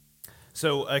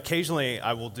So occasionally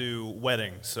I will do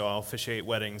weddings, so I'll officiate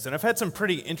weddings. And I've had some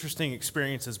pretty interesting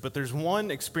experiences, but there's one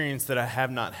experience that I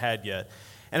have not had yet.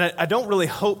 And I don't really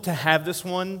hope to have this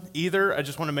one either. I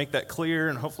just want to make that clear,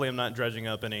 and hopefully I'm not dredging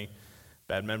up any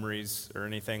bad memories or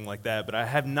anything like that. But I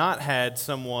have not had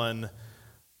someone,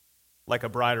 like a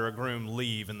bride or a groom,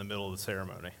 leave in the middle of the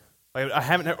ceremony. Like I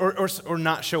haven't, or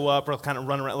not show up, or kind of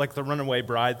run around, like the runaway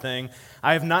bride thing.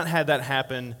 I have not had that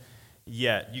happen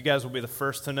yet. You guys will be the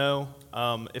first to know.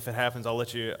 If it happens, I'll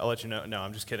let you know. No,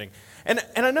 I'm just kidding. And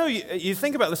I know you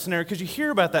think about the scenario because you hear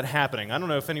about that happening. I don't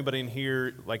know if anybody in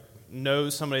here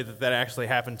knows somebody that actually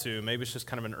happened to. Maybe it's just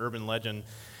kind of an urban legend.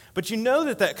 But you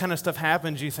know that kind of stuff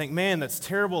happens. You think, man, that's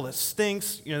terrible. That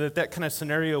stinks. You know that kind of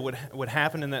scenario would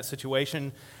happen in that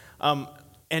situation.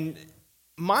 And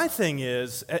my thing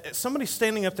is, somebody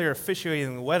standing up there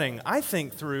officiating the wedding, I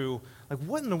think through,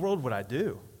 what in the world would I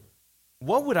do?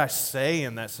 What would I say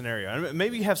in that scenario?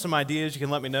 Maybe you have some ideas. You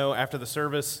can let me know after the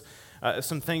service.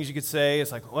 Some things you could say.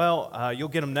 It's like, well, you'll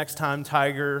get them next time,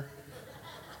 Tiger.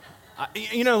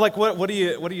 What do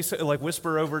you say? Like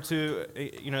whisper over to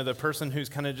the person who's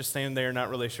kind of just standing there,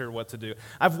 not really sure what to do.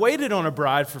 I've waited on a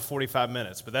bride for 45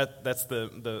 minutes, but that's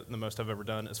the most I've ever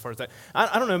done as far as that.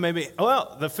 I don't know. Maybe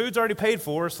the food's already paid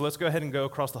for, so let's go ahead and go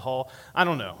across the hall. I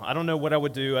don't know. I don't know what I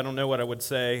would do. I don't know what I would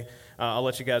say. I'll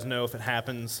let you guys know if it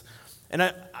happens. And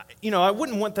I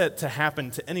wouldn't want that to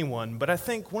happen to anyone, but I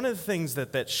think one of the things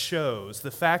that shows,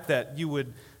 the fact that you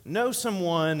would know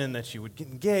someone and that you would get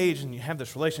engaged and you have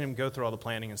this relationship and go through all the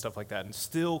planning and stuff like that and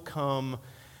still come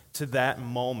to that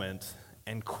moment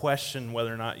and question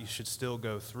whether or not you should still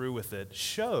go through with it,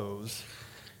 shows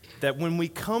that when we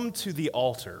come to the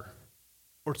altar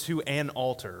or to an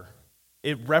altar,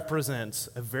 it represents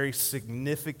a very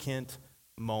significant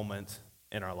moment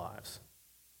in our lives.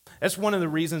 That's one of the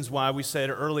reasons why we said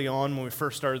early on when we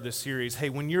first started this series, hey,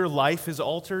 when your life is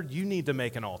altered, you need to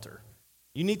make an altar.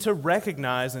 You need to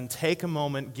recognize and take a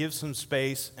moment, give some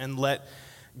space, and let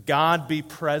God be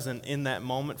present in that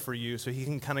moment for you so he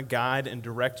can kind of guide and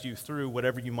direct you through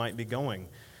whatever you might be going.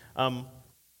 When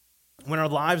our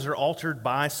lives are altered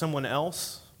by someone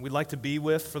else we'd like to be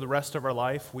with for the rest of our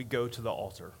life, we go to the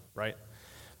altar, right?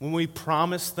 When we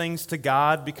promise things to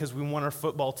God because we want our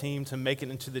football team to make it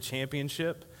into the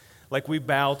championship, we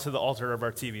bow to the altar of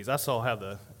our TVs. I saw how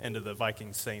the end of the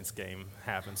Vikings-Saints game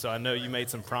happened, so I know you made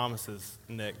some promises,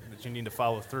 Nick, that you need to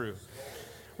follow through.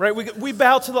 Right? We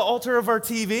bow to the altar of our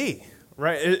TV,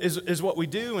 right, is what we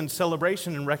do in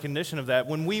celebration and recognition of that.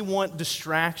 When we want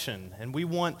distraction and we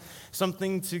want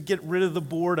something to get rid of the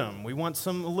boredom, we want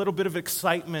a little bit of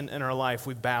excitement in our life,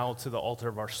 we bow to the altar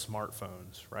of our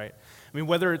smartphones, right? I mean,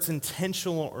 whether it's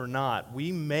intentional or not,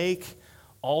 we make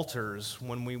altars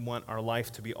when we want our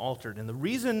life to be altered. And the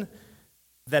reason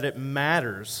that it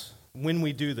matters when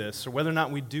we do this, or whether or not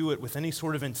we do it with any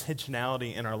sort of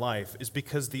intentionality in our life, is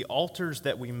because the altars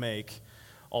that we make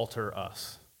alter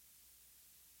us.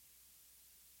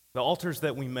 The altars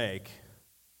that we make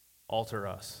alter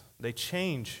us. They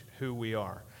change who we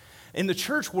are. In the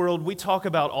church world, we talk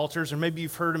about altars, or maybe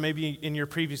you've heard, or maybe in your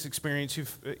previous experience,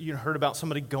 you've heard about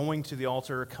somebody going to the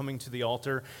altar or coming to the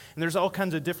altar. And there's all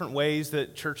kinds of different ways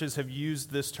that churches have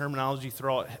used this terminology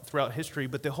throughout history.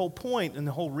 But the whole point and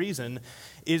the whole reason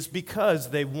is because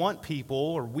they want people,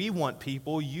 or we want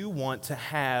people, you want to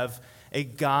have a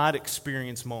God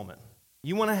experience moment.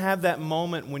 You want to have that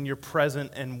moment when you're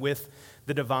present and with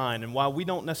the divine. And while we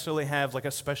don't necessarily have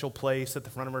a special place at the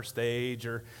front of our stage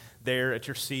or there at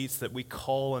your seats that we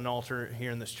call an altar here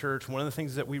in this church, one of the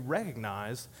things that we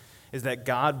recognize is that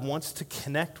God wants to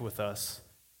connect with us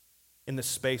in the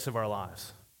space of our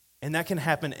lives. And that can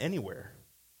happen anywhere,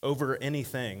 over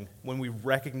anything, when we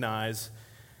recognize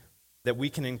that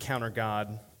we can encounter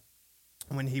God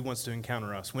when he wants to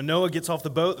encounter us. When Noah gets off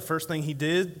the boat, the first thing he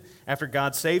did after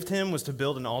God saved him was to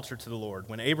build an altar to the Lord.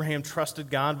 When Abraham trusted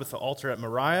God with the altar at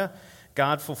Moriah,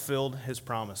 God fulfilled his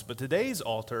promise. But today's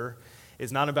altar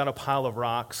is not about a pile of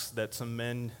rocks that some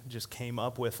men just came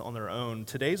up with on their own.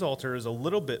 Today's altar is a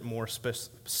little bit more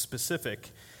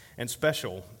specific and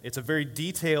special. It's a very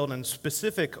detailed and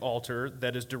specific altar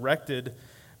that is directed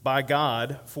by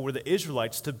God for the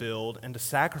Israelites to build and to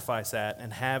sacrifice at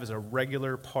and have as a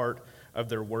regular part of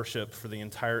their worship for the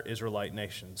entire Israelite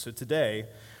nation. So today,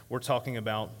 we're talking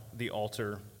about the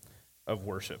altar of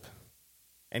worship.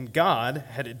 And God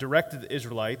had directed the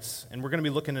Israelites, and we're going to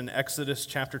be looking in Exodus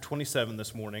chapter 27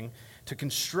 this morning, to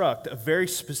construct a very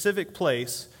specific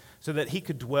place so that he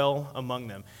could dwell among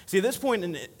them. See, at this point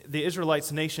in the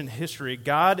Israelites' nation history,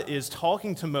 God is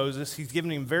talking to Moses. He's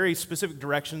giving him very specific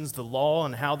directions, the law,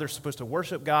 and how they're supposed to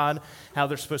worship God, how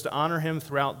they're supposed to honor him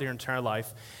throughout their entire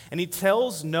life. And he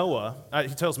tells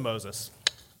Moses,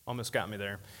 almost got me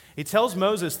there. He tells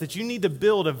Moses that you need to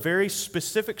build a very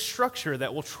specific structure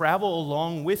that will travel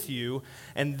along with you,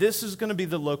 and this is going to be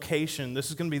the location, this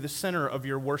is going to be the center of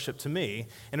your worship to me,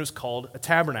 and it was called a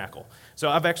tabernacle. So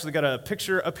I've actually got a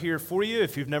picture up here for you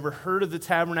if you've never heard of the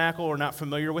tabernacle or not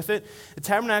familiar with it. The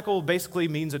tabernacle basically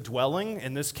means a dwelling.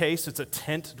 In this case, it's a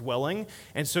tent dwelling,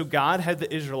 and so God had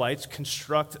the Israelites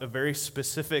construct a very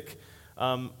specific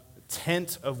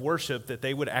tent of worship that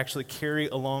they would actually carry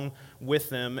along with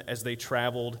them as they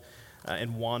traveled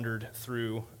and wandered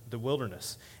through the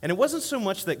wilderness. And it wasn't so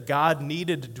much that God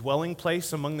needed a dwelling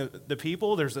place among the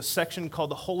people. There's a section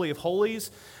called the Holy of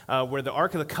Holies where the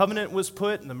Ark of the Covenant was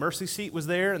put and the mercy seat was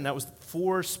there, and that was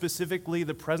for specifically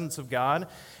the presence of God.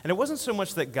 And it wasn't so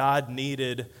much that God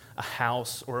needed a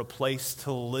house or a place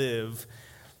to live,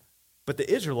 but the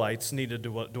Israelites needed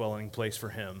a dwelling place for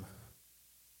him.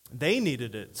 They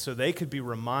needed it so they could be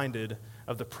reminded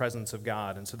of the presence of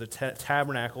God. And so the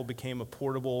tabernacle became a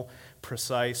portable,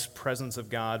 precise presence of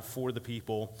God for the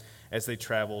people as they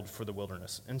traveled for the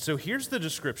wilderness. And so here's the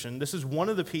description. This is one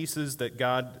of the pieces that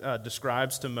God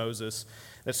describes to Moses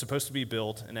that's supposed to be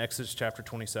built in Exodus chapter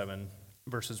 27,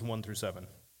 verses 1 through 7.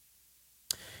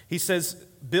 He says,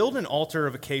 "Build an altar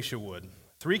of acacia wood,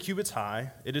 3 cubits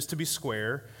high. It is to be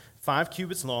square, 5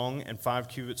 cubits long, and 5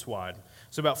 cubits wide.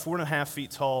 So about 4.5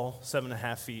 feet tall,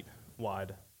 7.5 feet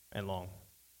wide and long.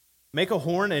 Make a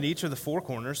horn at each of the 4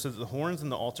 corners so that the horns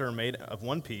and the altar are made of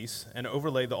one piece, and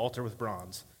overlay the altar with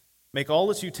bronze. Make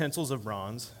all its utensils of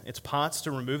bronze, its pots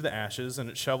to remove the ashes, and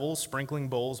its shovels, sprinkling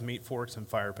bowls, meat forks, and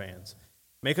fire pans.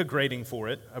 Make a grating for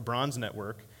it, a bronze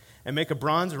network, and make a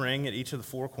bronze ring at each of the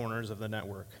 4 corners of the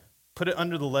network. Put it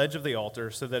under the ledge of the altar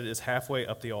so that it is halfway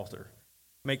up the altar.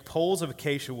 Make poles of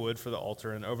acacia wood for the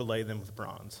altar and overlay them with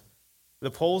bronze.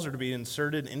 The poles are to be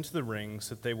inserted into the rings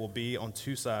so that they will be on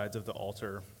 2 sides of the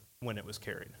altar when it was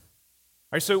carried."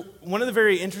 All right, so one of the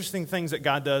very interesting things that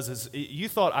God does is, you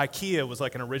thought IKEA was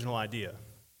like an original idea.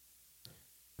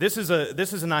 This is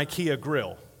an IKEA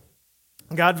grill.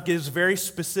 God gives very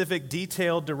specific,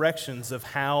 detailed directions of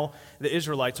how the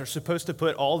Israelites are supposed to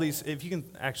put all these, if you can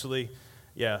actually...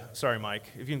 Yeah, sorry, Mike.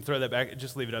 If you can throw that back,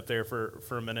 just leave it up there for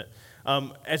a minute.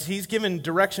 As he's given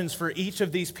directions for each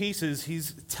of these pieces,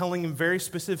 he's telling them very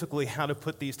specifically how to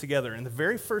put these together. And the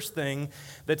very first thing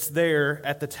that's there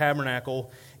at the tabernacle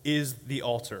is the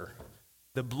altar.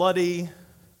 The bloody,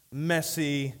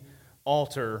 messy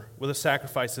altar where the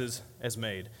sacrifices as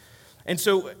made. And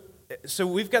so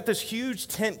we've got this huge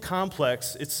tent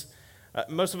complex. It's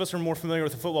most of us are more familiar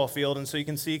with the football field, and so you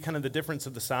can see kind of the difference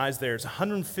of the size there. It's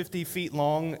 150 feet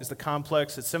long is the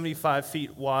complex. It's 75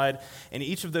 feet wide, and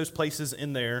each of those places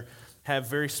in there have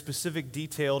very specific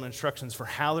detailed instructions for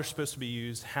how they're supposed to be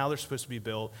used, how they're supposed to be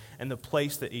built, and the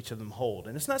place that each of them hold.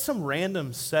 And it's not some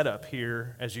random setup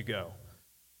here as you go.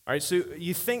 All right, so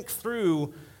you think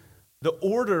through the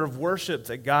order of worship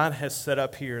that God has set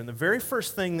up here, and the very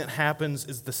first thing that happens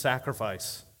is the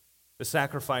sacrifice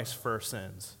for our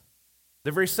sins.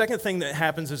 The very second thing that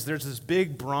happens is there's this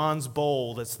big bronze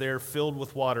bowl that's there filled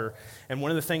with water. And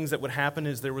one of the things that would happen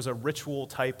is there was a ritual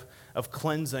type of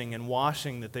cleansing and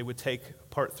washing that they would take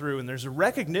part through. And there's a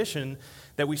recognition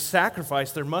that we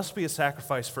sacrifice. There must be a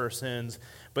sacrifice for our sins,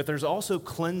 but there's also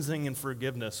cleansing and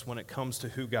forgiveness when it comes to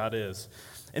who God is.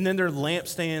 And then there are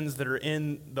lampstands that are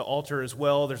in the altar as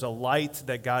well. There's a light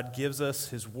that God gives us,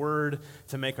 His Word,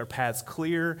 to make our paths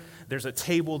clear. There's a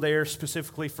table there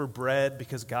specifically for bread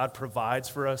because God provides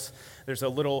for us. There's a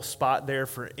little spot there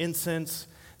for incense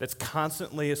that's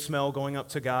constantly a smell going up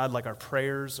to God, like our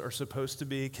prayers are supposed to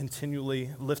be, continually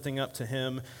lifting up to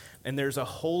Him. And there's a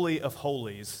Holy of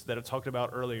Holies that I talked about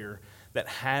earlier that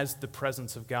has the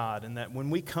presence of God. And that when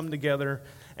we come together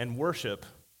and worship,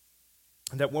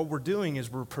 that what we're doing is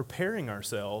we're preparing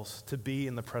ourselves to be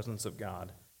in the presence of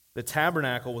God. The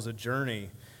tabernacle was a journey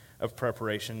of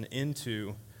preparation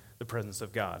into the presence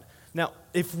of God. Now,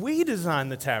 if we design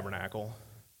the tabernacle,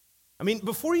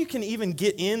 before you can even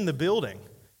get in the building,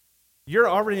 you're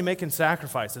already making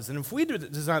sacrifices. And if we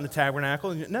design the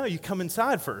tabernacle, no, you come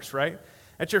inside first, right?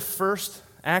 That's your first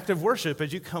act of worship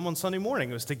as you come on Sunday morning,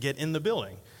 was to get in the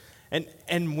building.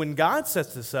 And when God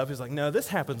sets this up, He's like, no, this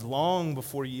happens long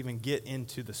before you even get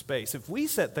into the space. If we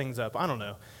set things up, I don't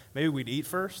know, maybe we'd eat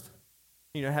first,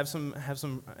 have some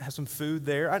food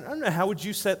there. I don't know, how would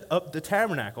you set up the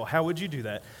tabernacle? How would you do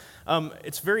that?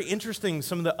 It's very interesting,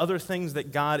 some of the other things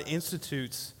that God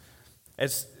institutes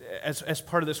as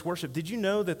part of this worship, did you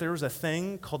know that there was a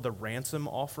thing called the ransom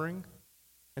offering?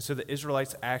 And so the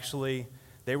Israelites actually,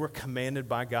 they were commanded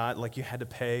by God, like you had to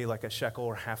pay like a shekel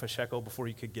or half a shekel before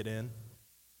you could get in.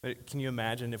 Can you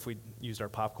imagine if we used our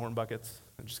popcorn buckets?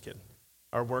 I'm just kidding.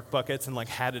 Our work buckets and like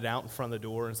had it out in front of the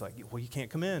door and it's like, well, you can't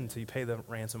come in until you pay the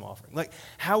ransom offering. Like,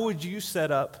 how would you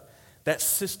set up that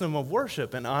system of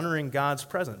worship and honoring God's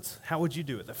presence? How would you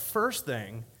do it? The first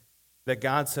thing that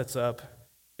God sets up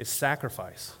is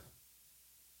sacrifice.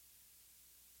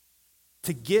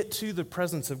 To get to the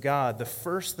presence of God, the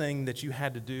first thing that you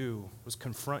had to do was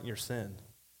confront your sin.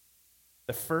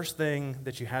 The first thing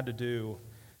that you had to do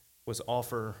was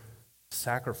offer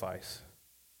sacrifice.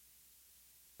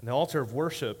 And the altar of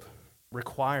worship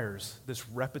requires this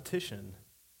repetition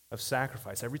of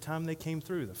sacrifice. Every time they came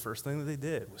through, the first thing that they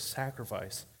did was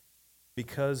sacrifice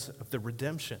because of the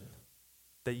redemption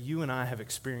that you and I have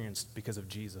experienced because of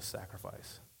Jesus'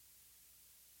 sacrifice.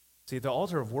 See, the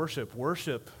altar of worship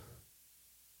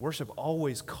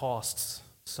always costs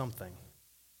something. It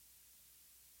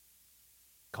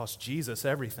costs Jesus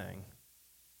everything.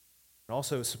 It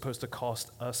also is supposed to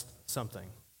cost us something.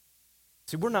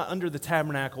 See, we're not under the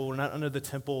tabernacle, we're not under the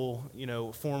temple,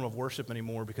 form of worship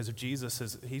anymore because of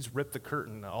Jesus. He's ripped the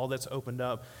curtain, all that's opened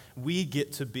up. We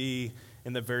get to be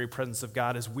in the very presence of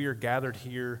God as we are gathered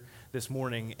here this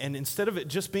morning. And instead of it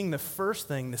just being the first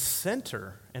thing, the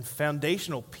center and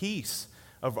foundational piece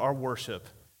of our worship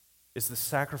is the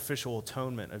sacrificial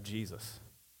atonement of Jesus.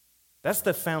 That's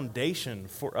the foundation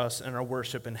for us in our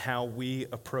worship and how we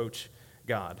approach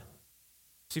God.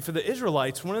 See, for the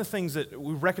Israelites, one of the things that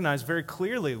we recognize very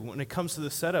clearly when it comes to the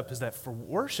setup is that for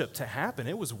worship to happen,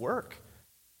 it was work.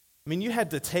 I mean, you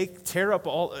had to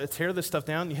tear this stuff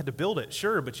down, you had to build it,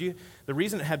 sure, but the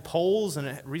reason it had poles and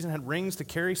the reason it had rings to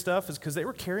carry stuff is because they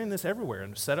were carrying this everywhere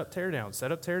and set up, tear down,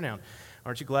 set up, tear down.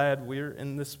 Aren't you glad we're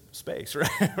in this space, right?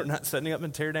 We're not setting up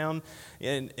and tear down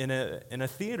in a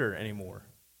theater anymore.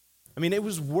 I mean, it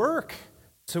was work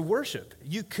to worship.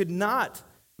 You could not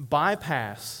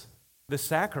bypass the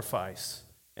sacrifice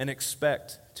and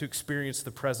expect to experience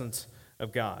the presence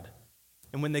of God.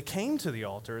 And when they came to the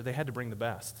altar, they had to bring the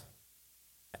best.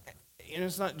 And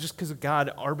it's not just because God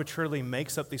arbitrarily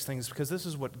makes up these things, because this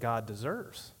is what God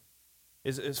deserves,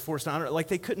 is for us to honor. Like,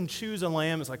 they couldn't choose a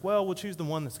lamb. It's like, well, we'll choose the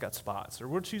one that's got spots, or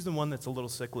we'll choose the one that's a little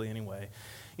sickly anyway,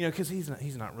 because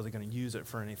he's not really going to use it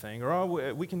for anything.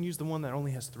 Or we can use the one that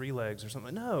only has 3 legs or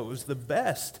something. No, it was the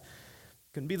best.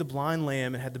 It couldn't be the blind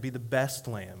lamb. It had to be the best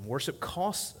lamb. Worship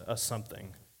costs us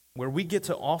something, where we get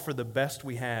to offer the best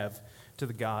we have to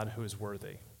the God who is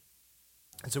worthy.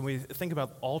 And so when we think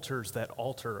about altars that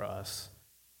alter us,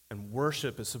 and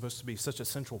worship is supposed to be such a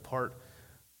central part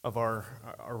of our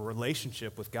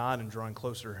relationship with God and drawing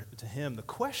closer to Him, the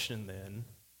question then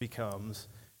becomes,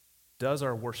 does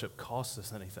our worship cost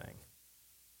us anything?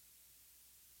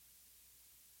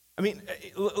 I mean,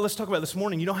 let's talk about this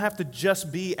morning. You don't have to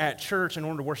just be at church in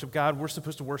order to worship God. We're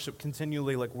supposed to worship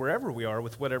continually, like wherever we are,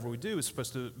 with whatever we do is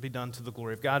supposed to be done to the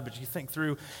glory of God. But you think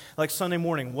through, like Sunday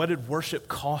morning, what did worship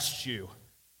cost you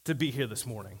to be here this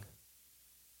morning?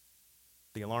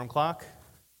 The alarm clock?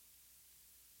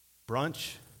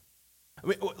 Brunch? I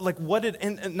mean, like what did,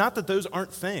 and not that those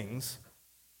aren't things,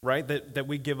 right, that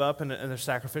we give up and they're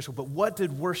sacrificial, but what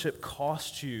did worship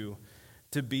cost you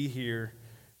to be here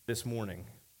this morning?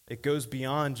 It goes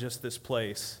beyond just this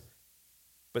place,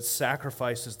 but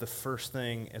sacrifice is the first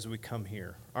thing as we come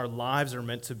here. Our lives are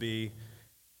meant to be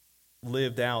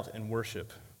lived out in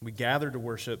worship. We gather to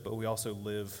worship, but we also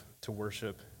live to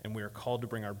worship, and we are called to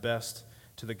bring our best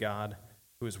to the God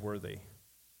who is worthy.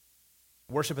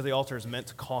 Worship at the altar is meant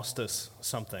to cost us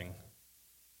something.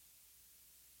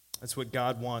 That's what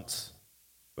God wants,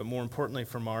 but more importantly,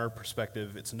 from our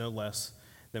perspective, it's no less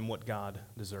than what God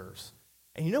deserves.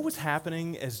 And you know what's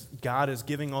happening as God is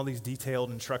giving all these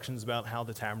detailed instructions about how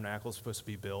the tabernacle is supposed to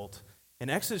be built? In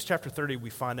Exodus chapter 30, we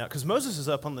find out, because Moses is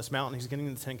up on this mountain, he's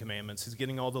getting the Ten Commandments, he's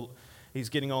getting all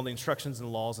the instructions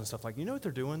and laws and stuff like that. You know what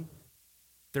they're doing?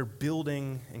 They're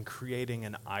building and creating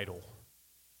an idol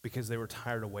because they were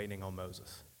tired of waiting on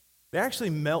Moses. They actually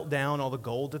melt down all the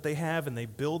gold that they have, and they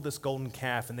build this golden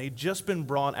calf, and they'd just been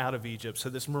brought out of Egypt. So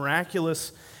this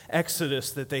miraculous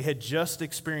exodus that they had just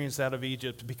experienced out of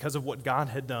Egypt because of what God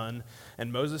had done,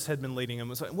 and Moses had been leading them,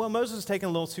 was like, well, Moses is taking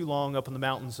a little too long up on the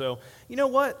mountain, so you know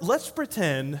what? Let's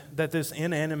pretend that this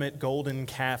inanimate golden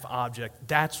calf object,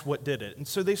 that's what did it. And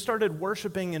so they started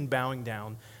worshiping and bowing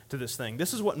down to this thing.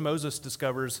 This is what Moses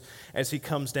discovers as he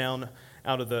comes down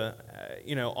out of the,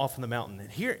 off on the mountain. And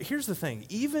here's the thing.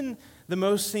 Even the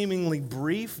most seemingly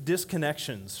brief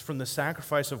disconnections from the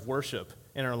sacrifice of worship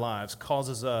in our lives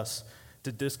causes us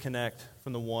to disconnect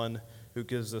from the one who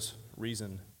gives us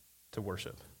reason to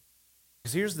worship.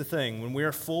 Because here's the thing, when we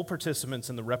are full participants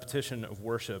in the repetition of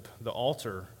worship, the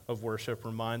altar of worship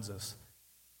reminds us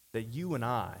that you and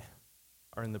I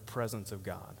are in the presence of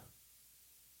God.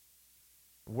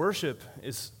 Worship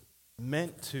is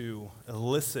meant to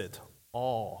elicit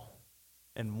awe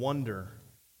and wonder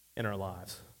in our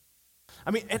lives.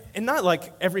 I mean, and not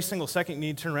like every single second you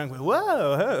need to turn around and go,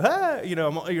 whoa, ho,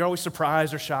 ho. You're always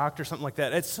surprised or shocked or something like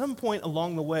that. At some point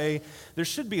along the way, there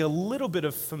should be a little bit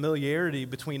of familiarity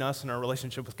between us and our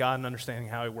relationship with God and understanding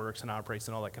how He works and operates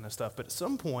and all that kind of stuff. But at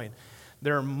some point,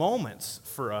 there are moments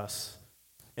for us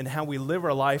in how we live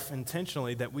our life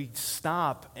intentionally that we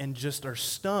stop and just are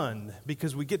stunned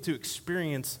because we get to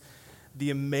experience the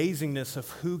amazingness of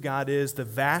who God is, the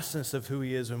vastness of who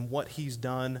He is, and what He's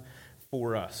done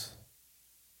for us.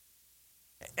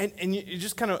 And you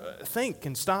just kind of think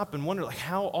and stop and wonder, like,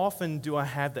 how often do I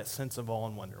have that sense of awe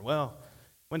and wonder? Well,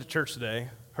 went to church today,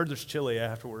 heard there's chili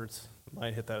afterwards,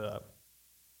 might hit that up.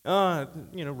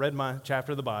 Read my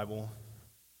chapter of the Bible.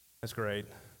 That's great.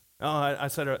 I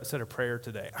said a prayer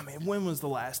today. I mean, when was the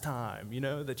last time,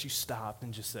 that you stopped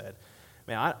and just said,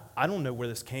 man, I don't know where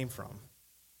this came from.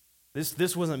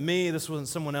 This wasn't me, this wasn't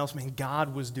someone else. Man,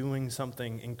 God was doing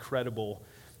something incredible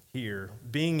here.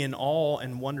 Being in awe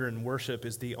and wonder and worship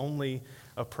is the only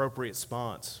appropriate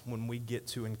response when we get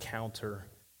to encounter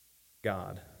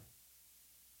God.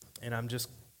 And I'm just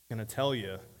going to tell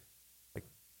you,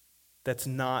 that's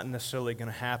not necessarily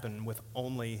going to happen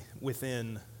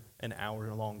within an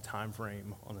hour-long time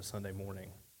frame on a Sunday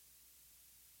morning.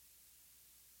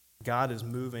 God is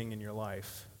moving in your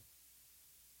life.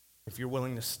 If you're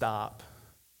willing to stop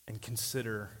and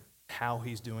consider how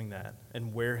He's doing that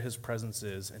and where His presence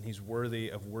is, and He's worthy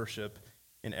of worship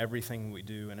in everything we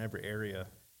do in every area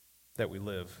that we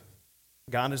live.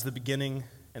 God is the beginning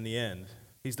and the end.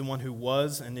 He's the one who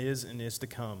was and is to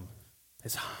come.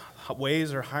 His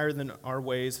ways are higher than our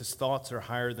ways. His thoughts are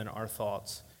higher than our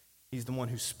thoughts. He's the one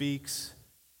who speaks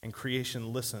and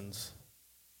creation listens.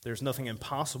 There's nothing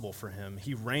impossible for Him.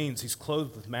 He reigns. He's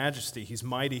clothed with majesty. He's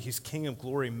mighty. He's King of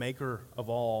glory, maker of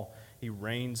all. He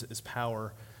reigns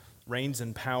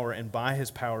in power, and by His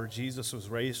power, Jesus was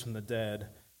raised from the dead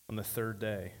on the third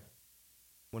day.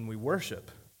 When we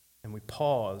worship and we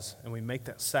pause and we make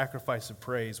that sacrifice of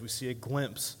praise, we see a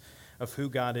glimpse of who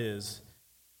God is,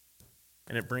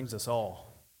 and it brings us awe,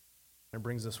 and it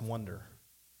brings us wonder.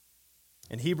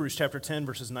 In Hebrews chapter 10,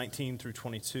 verses 19 through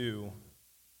 22,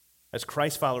 as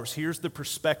Christ followers, here's the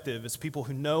perspective as people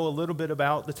who know a little bit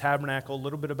about the tabernacle, a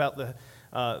little bit about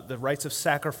the rites of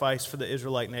sacrifice for the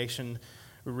Israelite nation.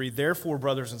 We read, "Therefore,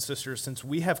 brothers and sisters, since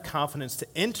we have confidence to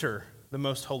enter the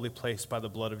most holy place by the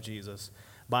blood of Jesus,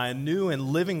 by a new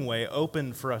and living way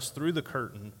opened for us through the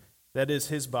curtain, that is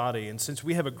His body, and since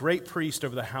we have a great priest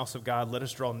over the house of God, let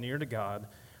us draw near to God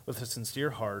with a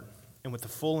sincere heart and with the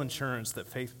full assurance that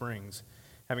faith brings,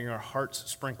 having our hearts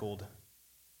sprinkled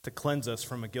to cleanse us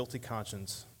from a guilty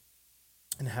conscience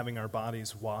and having our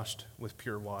bodies washed with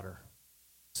pure water."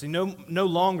 See, no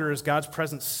longer is God's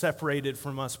presence separated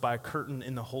from us by a curtain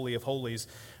in the Holy of Holies.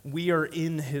 We are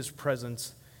in His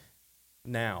presence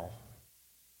now.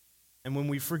 And when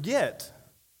we forget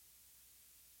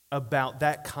about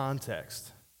that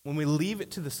context, when we leave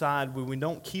it to the side, when we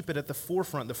don't keep it at the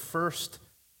forefront, the first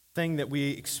thing that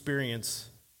we experience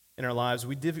in our lives,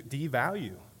 we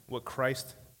devalue what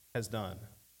Christ has done.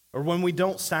 Or when we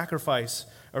don't sacrifice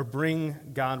or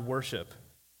bring God worship,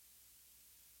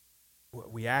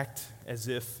 we act as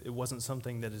if it wasn't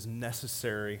something that is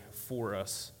necessary for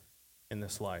us in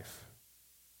this life.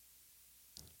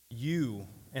 You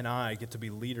and I get to be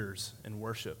leaders in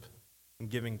worship and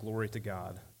giving glory to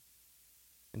God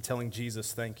and telling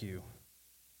Jesus thank you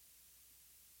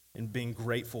and being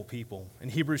grateful people. In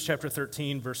Hebrews chapter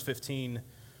 13, verse 15,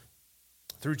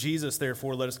 "Through Jesus,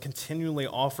 therefore, let us continually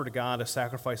offer to God a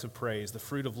sacrifice of praise, the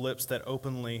fruit of lips that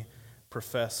openly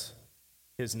profess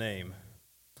His name."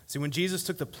 See, when Jesus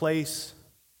took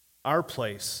our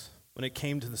place, when it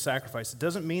came to the sacrifice, it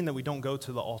doesn't mean that we don't go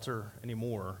to the altar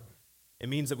anymore. It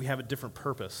means that we have a different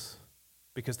purpose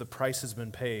because the price has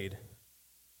been paid.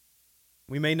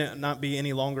 We may not be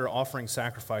any longer offering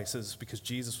sacrifices because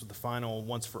Jesus was the final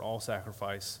once-for-all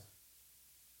sacrifice,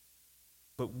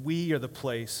 but we are the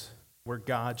place where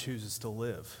God chooses to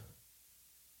live.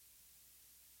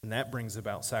 And that brings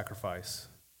about sacrifice,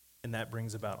 and that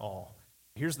brings about awe.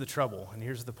 Here's the trouble, and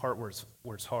here's the part where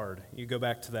it's hard. You go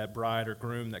back to that bride or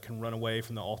groom that can run away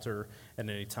from the altar at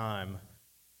any time.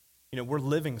 We're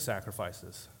living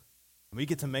sacrifices. We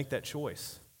get to make that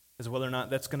choice as whether or not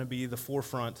that's going to be the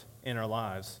forefront in our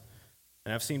lives.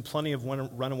 And I've seen plenty of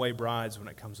runaway brides when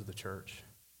it comes to the church.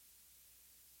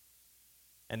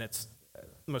 And it's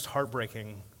the most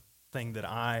heartbreaking thing that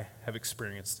I have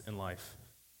experienced in life.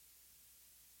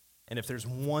 And if there's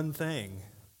one thing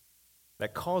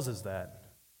that causes that,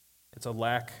 it's a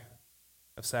lack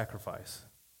of sacrifice.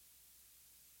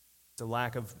 It's a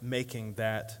lack of making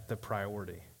that the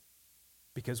priority.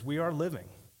 Because we are living,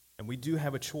 and we do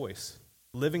have a choice.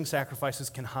 Living sacrifices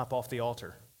can hop off the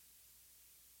altar.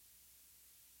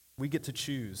 We get to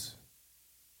choose.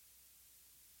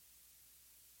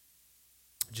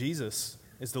 Jesus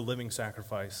is the living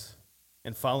sacrifice,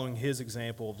 and following his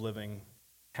example of living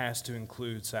has to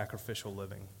include sacrificial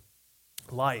living.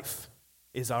 Life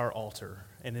is our altar,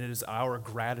 and it is our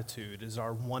gratitude, it is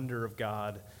our wonder of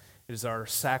God, it is our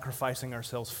sacrificing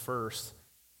ourselves first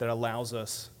that allows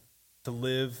us to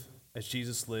live as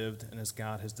Jesus lived and as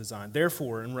God has designed.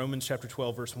 Therefore, in Romans chapter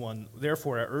 12, verse 1,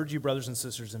 therefore I urge you, brothers and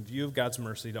sisters, in view of God's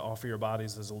mercy, to offer your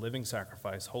bodies as a living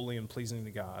sacrifice, holy and pleasing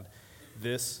to God.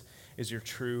 This is your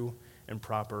true and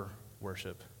proper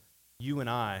worship. You and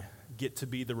I get to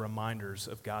be the reminders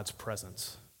of God's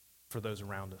presence for those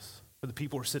around us. For the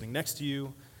people who are sitting next to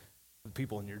you, for the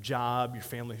people in your job, your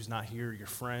family who's not here, your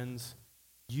friends,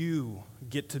 you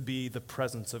get to be the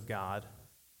presence of God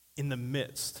in the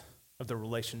midst of the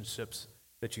relationships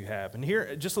that you have. And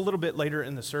here, just a little bit later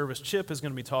in the service, Chip is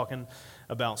going to be talking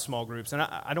about small groups. And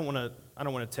I don't want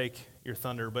to take your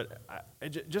thunder, but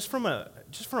just from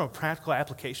a practical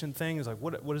application thing, is like,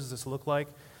 what does this look like?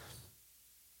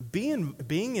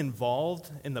 Being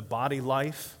involved in the body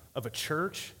life of a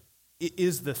church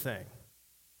is the thing.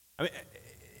 I mean,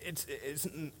 it's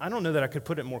I don't know that I could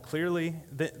put it more clearly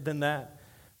than that.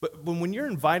 But when you're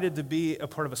invited to be a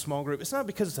part of a small group, it's not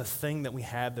because it's a thing that we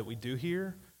have that we do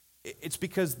here. It's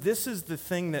because this is the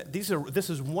thing this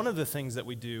is one of the things that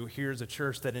we do here as a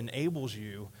church that enables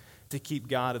you to keep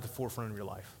God at the forefront of your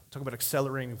life. Talk about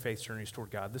accelerating faith journeys toward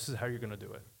God. This is how you're going to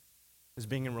do it, is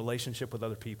being in relationship with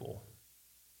other people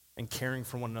and caring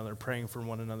for one another, praying for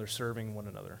one another, serving one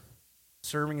another.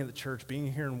 Serving in the church,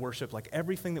 being here in worship, like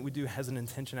everything that we do has an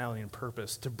intentionality and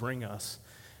purpose to bring us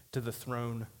to the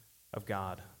throne of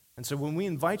God. And so when we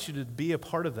invite you to be a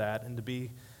part of that and to be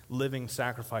living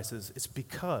sacrifices, it's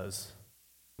because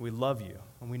we love you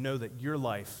and we know that your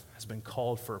life has been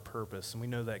called for a purpose, and we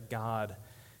know that God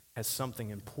has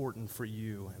something important for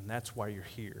you, and that's why you're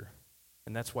here.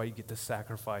 And that's why you get to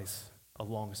sacrifice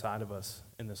alongside of us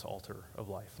in this altar of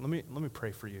life. Let me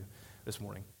pray for you this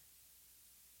morning.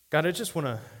 God, I just want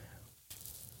to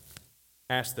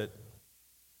ask that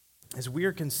as we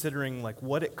are considering like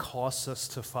what it costs us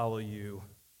to follow you,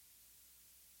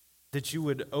 that you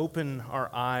would open our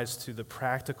eyes to the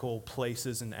practical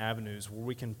places and avenues where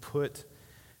we can put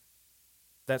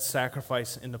that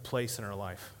sacrifice into place in our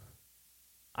life.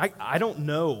 I don't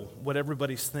know what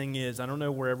everybody's thing is. I don't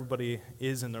know where everybody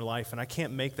is in their life, and I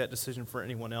can't make that decision for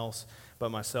anyone else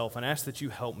but myself. And I ask that you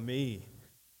help me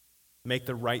make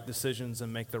the right decisions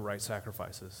and make the right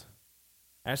sacrifices.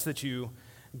 I ask that you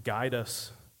guide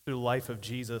us through the life of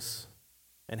Jesus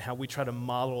and how we try to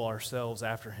model ourselves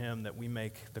after him, that we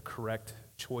make the correct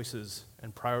choices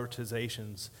and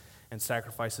prioritizations and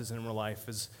sacrifices in our life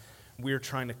as we're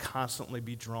trying to constantly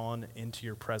be drawn into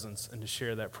your presence and to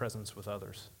share that presence with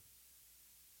others.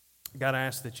 God, I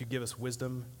ask that you give us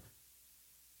wisdom,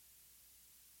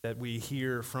 that we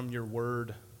hear from your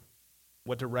word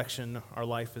what direction our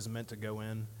life is meant to go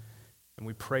in, and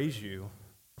we praise you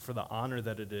for the honor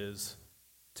that it is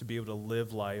to be able to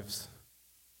live lives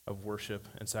of worship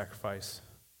and sacrifice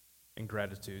and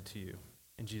gratitude to you.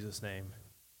 In Jesus' name,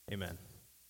 amen.